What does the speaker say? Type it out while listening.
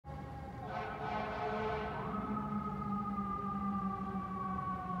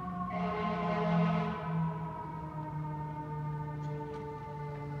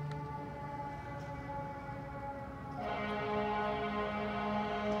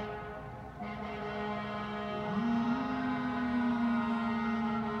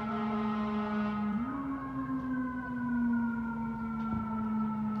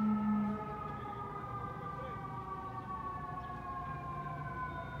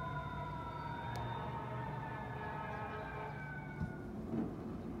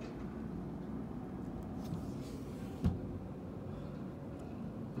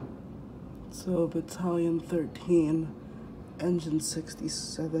So Battalion 13, Engine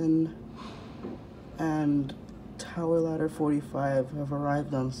 67, and Tower Ladder 45 have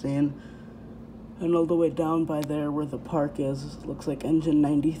arrived on scene. And all the way down by there where the park is, looks like Engine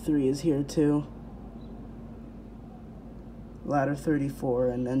 93 is here too. Ladder 34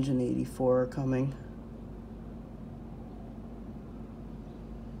 and Engine 84 are coming.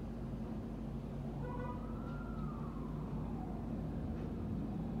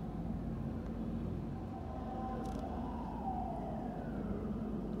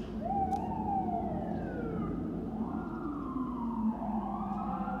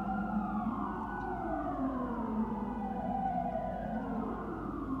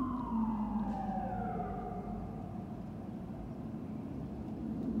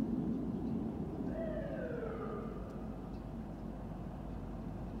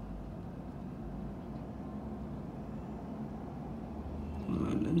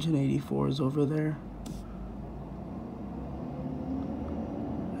 And Engine 84 is over there.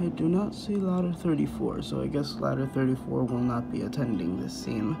 I do not see Ladder 34, so I guess Ladder 34 will not be attending this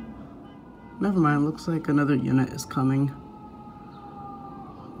scene. Never mind, looks like another unit is coming.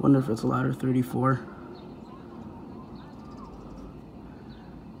 Wonder if it's Ladder 34.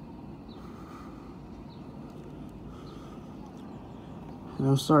 And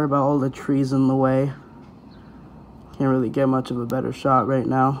I'm sorry about all the trees in the way. Can't really get much of a better shot right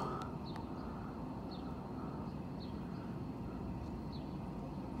now.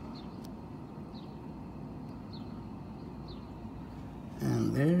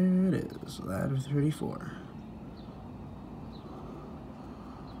 And there it is, Ladder 34.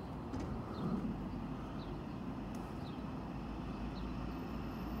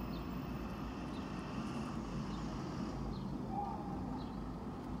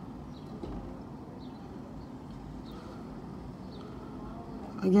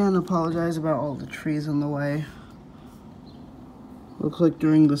 Again, apologize about all the trees in the way. Looks like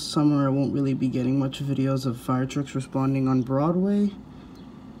during the summer I won't really be getting much videos of fire trucks responding on Broadway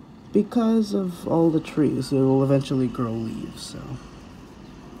because of all the trees. It will eventually grow leaves, so.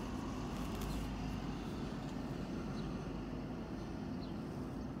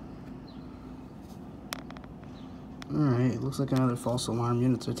 Alright, looks like another false alarm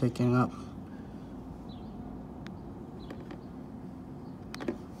units are taking up.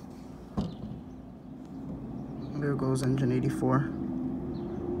 There goes Engine 84.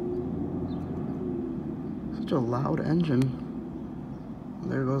 Such a loud engine.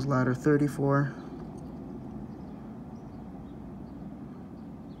 There goes Ladder 34.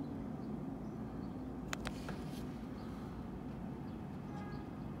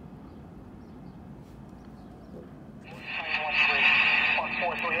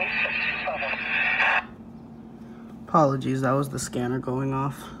 Apologies, that was the scanner going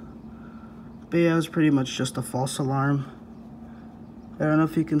off. But yeah, it was pretty much just a false alarm. I don't know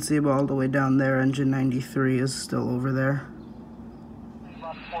if you can see, but all the way down there, Engine 93 is still over there.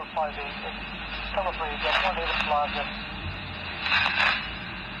 About 458, celebrated at 1 Plaza.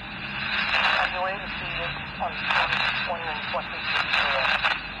 On your way to see it on 20 and 20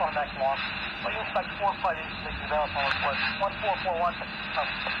 on that block. But you expect 458 to make the development was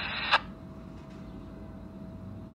 1441.